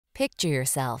Picture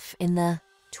yourself in the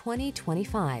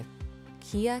 2025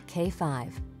 Kia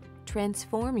K5.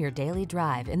 Transform your daily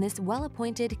drive in this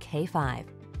well-appointed K5.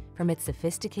 From its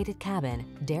sophisticated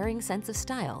cabin, daring sense of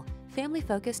style,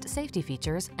 family-focused safety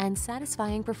features, and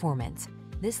satisfying performance,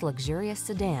 this luxurious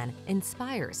sedan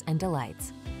inspires and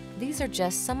delights. These are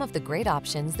just some of the great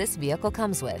options this vehicle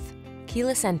comes with: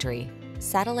 keyless entry,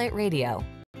 satellite radio,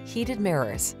 heated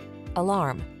mirrors,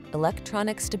 alarm,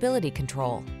 electronic stability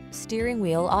control, steering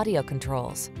wheel audio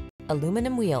controls,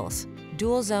 aluminum wheels,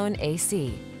 dual zone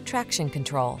AC, traction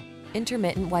control,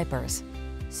 intermittent wipers.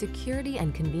 Security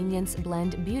and convenience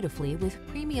blend beautifully with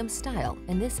premium style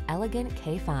in this elegant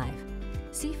K5.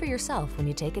 See for yourself when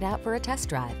you take it out for a test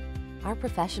drive. Our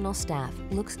professional staff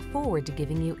looks forward to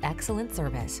giving you excellent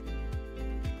service.